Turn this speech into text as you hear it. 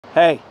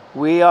Hey,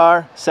 we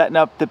are setting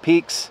up the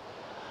PEAX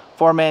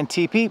 4-man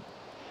Tipi.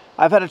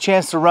 I've had a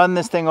chance to run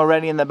this thing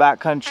already in the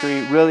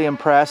backcountry, really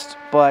impressed,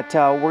 but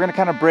we're gonna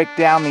kind of break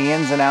down the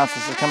ins and outs.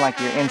 This is kind of like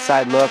your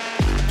inside look.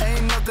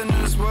 Ain't nothing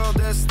in this world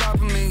that's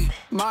stopping me.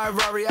 My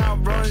Rari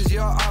outruns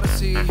your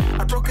Odyssey.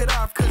 I broke it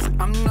off cause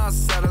I'm not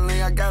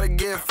settling. I got a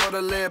gift for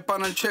the lip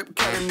on a trip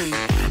killing me.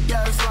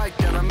 Yeah, it's like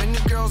that, I'm in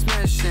your girl's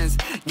missions.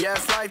 Yeah,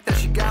 it's like that,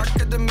 she got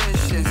good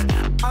dimensions.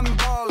 I'm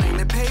balling,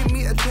 they pay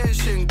me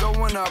attention.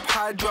 Going up,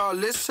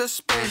 hydraulic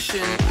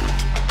suspension.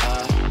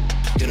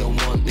 You don't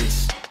want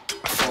this.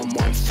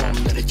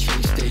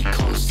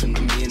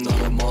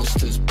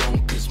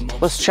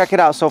 Let's check it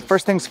out. So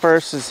first things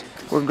first is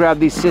we'll grab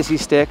these sissy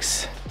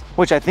sticks,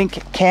 which I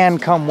think can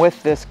come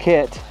with this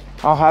kit.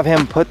 I'll have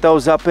him put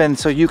those up in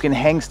so you can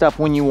hang stuff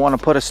when you want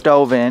to put a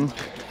stove in.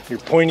 Your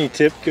pointy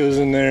tip goes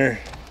in there.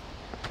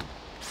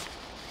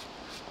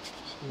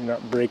 So you're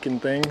not breaking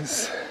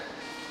things.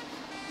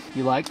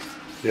 You like?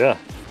 Yeah,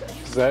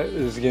 because that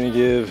is going to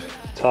give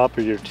the top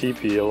of your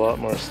teepee a lot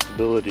more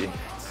stability.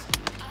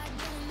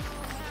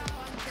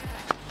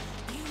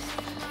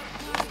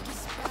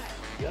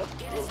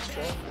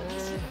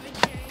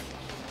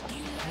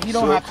 You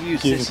don't have to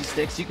use sissy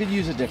sticks. You could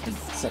use a different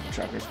set of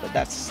truckers, but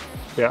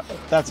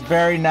that's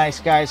very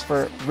nice, guys,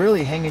 for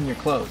really hanging your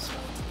clothes.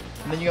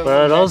 And then you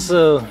but it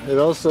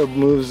also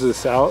moves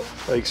this out,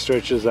 like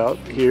stretches out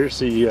here,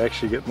 so you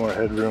actually get more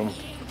headroom.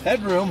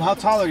 Headroom? How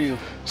tall are you?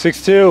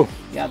 6'2".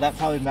 Yeah, that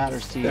probably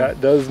matters to you. That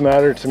does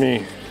matter to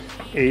me.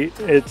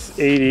 It's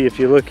 80. If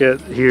you look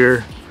at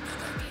here,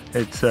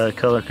 it's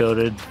color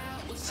coded.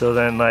 So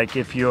then, like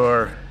if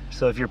you're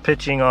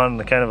pitching on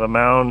the kind of a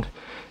mound,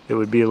 it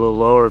would be a little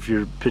lower. If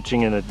you're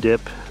pitching in a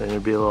dip, then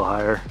it'd be a little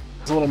higher.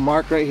 There's a little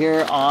mark right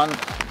here on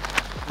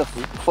the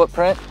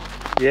footprint.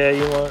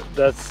 Yeah,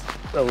 that's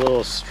a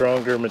little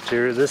stronger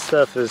material. This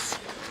stuff is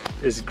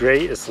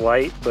great. It's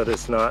light, but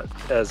it's not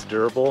as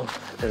durable.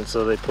 And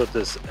so they put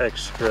this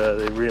extra,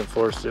 they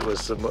reinforced it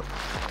with some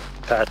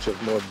patch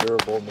of more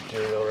durable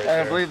material right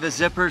there. I believe the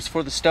zipper's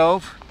for the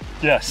stove.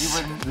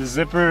 Yes, the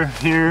zipper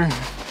here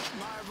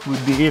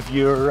would be if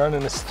you're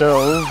running a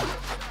stove.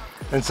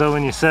 And so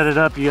when you set it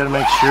up, you got to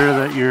make sure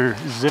that your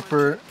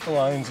zipper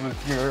aligns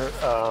with your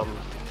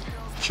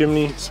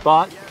chimney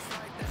spot.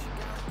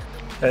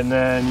 And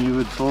then you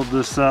would fold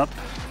this up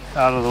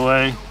out of the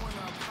way.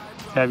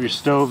 Have your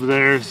stove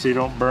there so you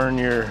don't burn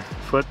your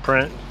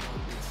footprint.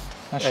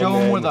 Now show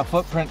them where the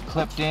footprint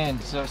clipped in,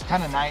 so it's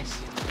kind of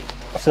nice.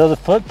 So the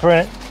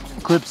footprint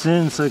clips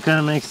in, so it kind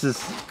of makes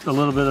this a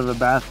little bit of a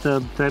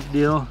bathtub type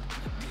deal.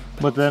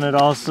 But then it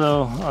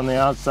also, on the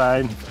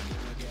outside,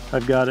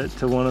 I've got it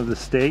to one of the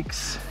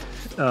stakes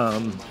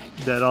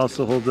that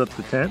also holds up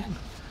the tent.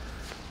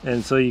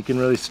 And so you can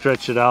really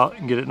stretch it out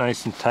and get it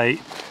nice and tight.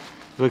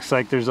 It looks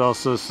like there's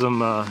also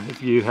some,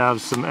 if you have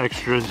some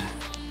extra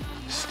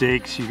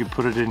stakes, you could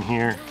put it in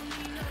here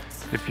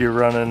if you're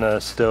running a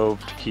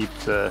stove to keep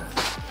the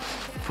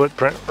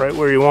footprint right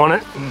where you want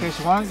it. Okay,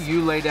 so why don't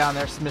you lay down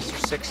there, Mr.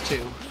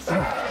 6'2".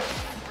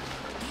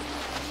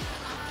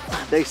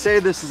 They say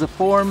this is a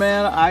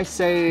 4-man. I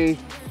say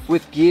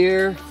with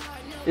gear,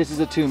 this is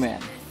a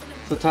 2-man.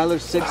 So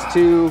Tyler's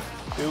 6'2".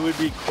 It would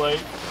be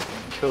quite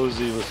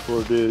cozy with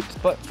 4 dudes.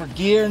 But for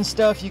gear and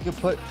stuff, you could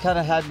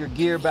have your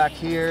gear back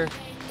here.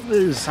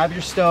 Have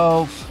your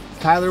stove.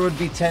 Tyler would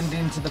be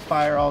tending to the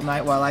fire all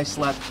night while I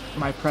slept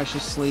my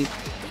precious sleep.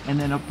 And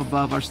then up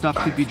above, our stuff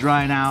could be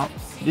drying out.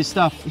 This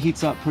stuff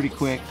heats up pretty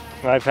quick.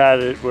 I've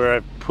had it where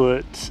I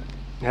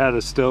had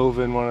a stove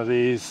in one of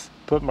these,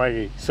 put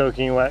my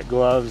soaking wet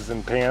gloves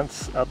and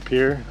pants up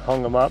here,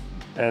 hung them up,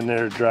 and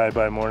they're dry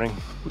by morning.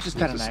 Which is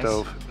kind of nice.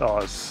 Stove. Oh,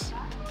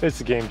 it's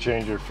a game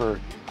changer for.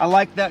 I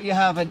like that you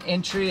have an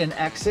entry and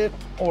exit,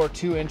 or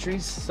 2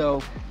 entries.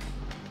 So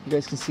you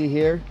guys can see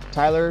here,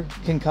 Tyler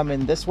can come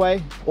in this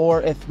way,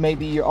 or if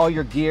maybe all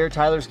your gear,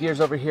 Tyler's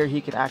gear's over here, he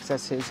can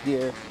access his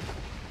gear,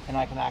 and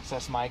I can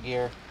access my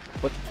gear.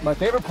 But my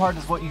favorite part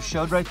is what you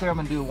showed right there. I'm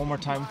gonna do it one more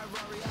time.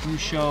 You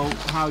show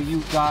how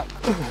you got.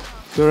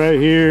 So right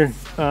here,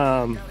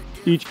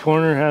 each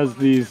corner has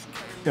these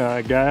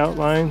guy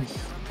outlines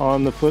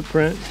on the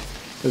footprint,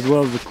 as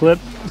well as the clip.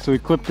 So we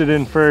clipped it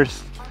in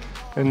first,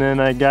 and then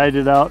I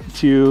guided out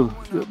to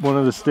one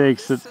of the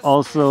stakes that's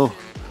also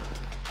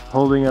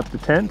holding up the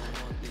tent.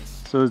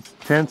 So it's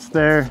tents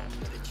there,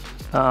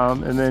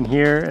 and then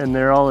here, and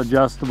they're all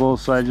adjustable.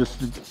 So I just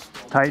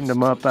tightened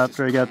them up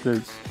after I got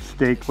the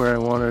stake where I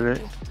wanted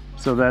it,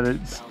 so that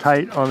it's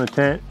tight on the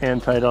tent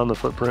and tight on the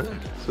footprint.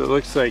 So it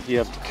looks like you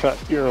have to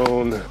cut your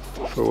own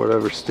for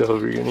whatever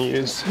stove you're gonna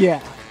use. Yeah,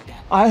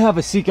 I have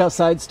a Seek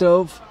Outside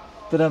stove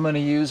that I'm gonna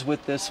use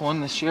with this one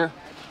this year.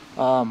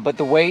 But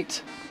the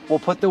weight, we'll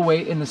put the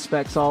weight and the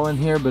specs all in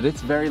here, but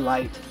it's very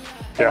light.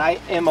 Yeah. And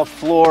I am a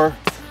floor,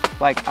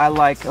 like I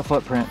like a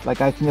footprint.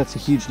 Like I think that's a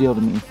huge deal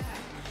to me.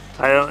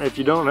 If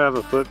you don't have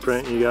a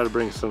footprint, you gotta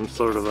bring some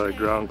sort of a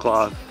ground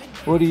cloth.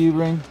 What do you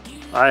bring?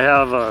 I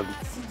have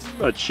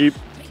a cheap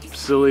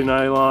silly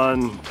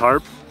nylon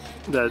tarp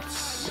that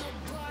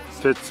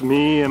fits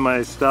me and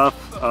my stuff,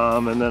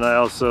 and then I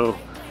also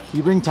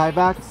You bring tie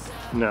back?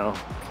 No.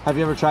 Have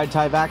you ever tried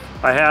tie back?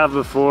 I have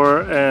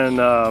before, and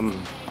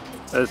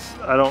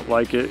I don't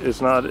like it.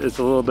 It's a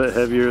little bit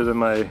heavier than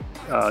my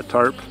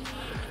tarp,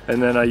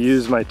 and then I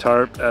use my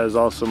tarp as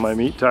also my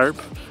meat tarp,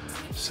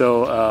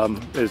 so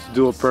it's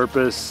dual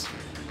purpose.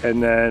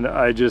 And then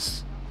I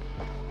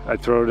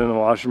throw it in the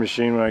washing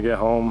machine when I get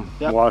home,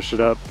 wash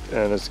it up,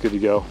 and it's good to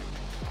go.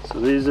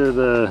 So these are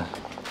the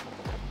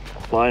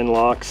line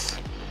locks.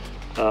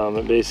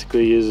 It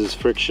basically uses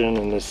friction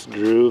in this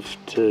groove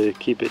to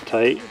keep it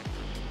tight.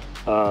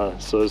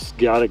 So it's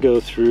got to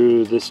go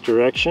through this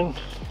direction,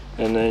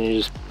 and then you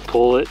just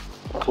pull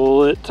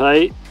it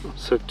tight.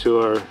 It's hooked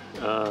to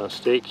our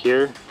stake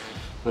here,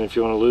 and if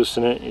you want to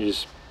loosen it, you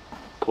just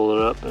pull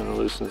it up and it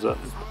loosens up.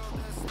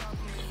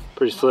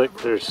 Pretty slick.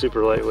 They're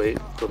super lightweight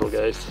little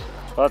guys.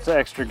 Lots of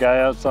extra guy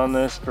outs on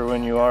this for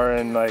when you are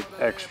in like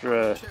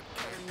extra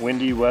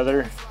windy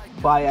weather.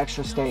 Buy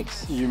extra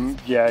stakes.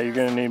 Yeah, you're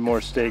gonna need more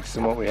stakes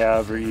than what we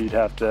have, or you'd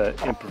have to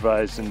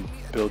improvise and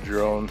build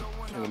your own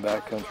in the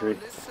backcountry.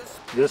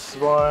 This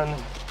one,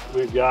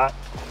 we've got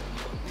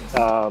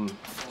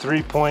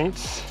 3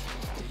 points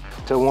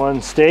to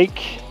 1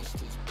 stake,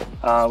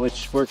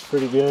 which works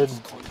pretty good.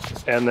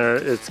 And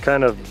it's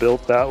kind of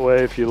built that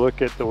way. If you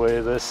look at the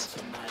way this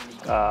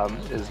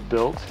is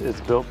built,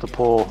 it's built to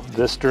pull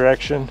this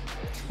direction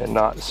and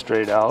not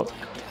straight out.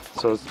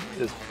 So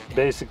it's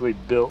basically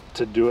built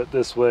to do it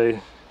this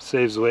way.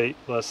 Saves weight,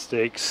 less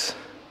stakes.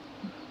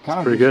 Kind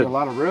of gives you a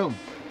lot of room.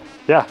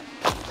 Yeah.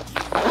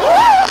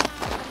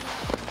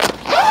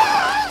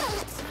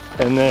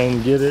 And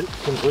then get it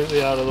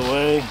completely out of the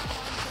way.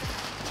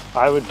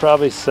 I would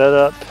probably set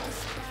up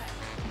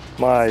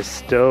my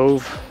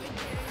stove,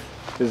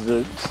 because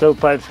the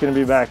stovepipe's gonna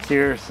be back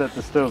here. Set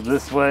the stove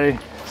this way,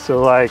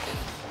 so like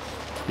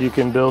you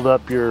can build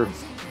up your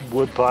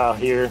wood pile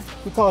here.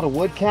 We call it a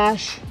wood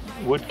cache.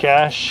 Wood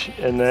cache,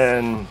 and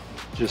then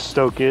just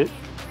stoke it.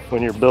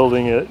 When you're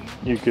building it,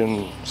 you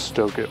can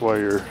stoke it while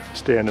you're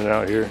standing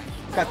out here.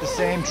 Got the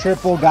same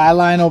triple guy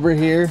line over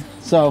here,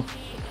 so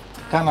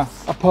kind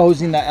of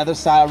opposing that other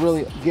side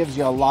really gives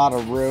you a lot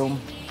of room.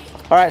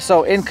 All right,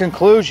 so in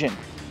conclusion,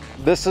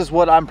 this is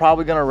what I'm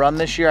probably gonna run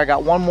this year. I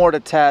got one more to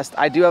test.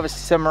 I do have a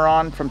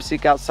Cimarron from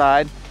Seek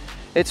Outside.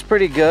 It's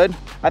pretty good.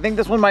 I think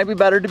this one might be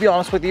better, to be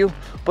honest with you,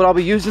 but I'll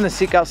be using the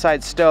Seek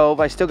Outside stove.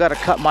 I still gotta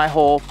cut my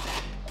hole.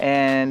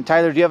 And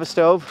Tyler, do you have a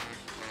stove?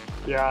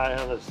 Yeah, I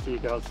have a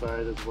Seek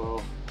Outside as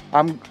well.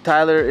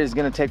 Tyler is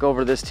gonna take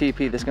over this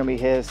Tipi. This is gonna be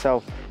his,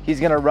 so he's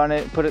gonna run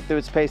it, put it through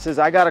its paces.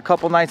 I got a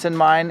couple nights in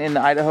mine in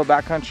the Idaho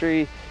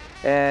backcountry,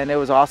 and it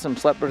was awesome.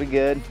 Slept pretty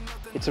good.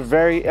 It's a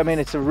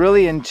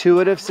really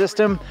intuitive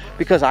system,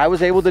 because I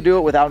was able to do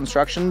it without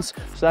instructions.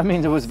 So that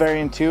means it was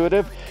very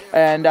intuitive,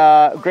 and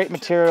great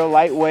material,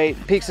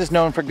 lightweight. PEAX is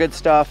known for good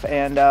stuff,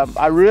 and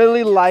I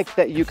really like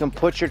that you can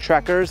put your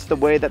trekkers the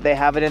way that they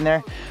have it in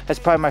there. That's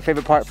probably my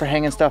favorite part for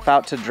hanging stuff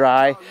out to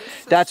dry.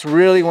 That's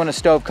really when a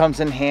stove comes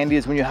in handy,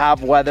 is when you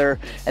have weather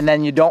and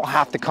then you don't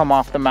have to come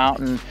off the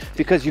mountain,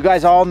 because you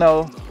guys all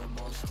know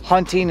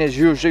hunting is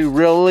usually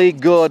really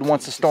good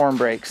once a storm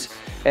breaks.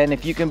 And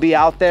if you can be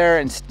out there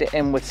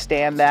and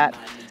withstand that,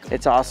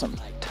 it's awesome.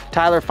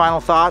 Tyler, final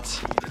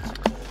thoughts?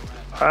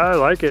 I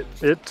like it.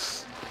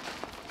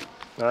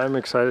 I'm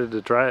excited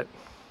to try it.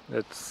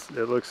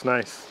 It looks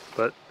nice,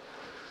 but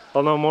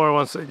I'll know more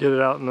once I get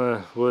it out in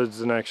the woods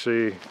and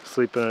actually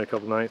sleep in it a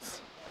couple nights.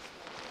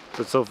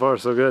 But so far,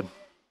 so good.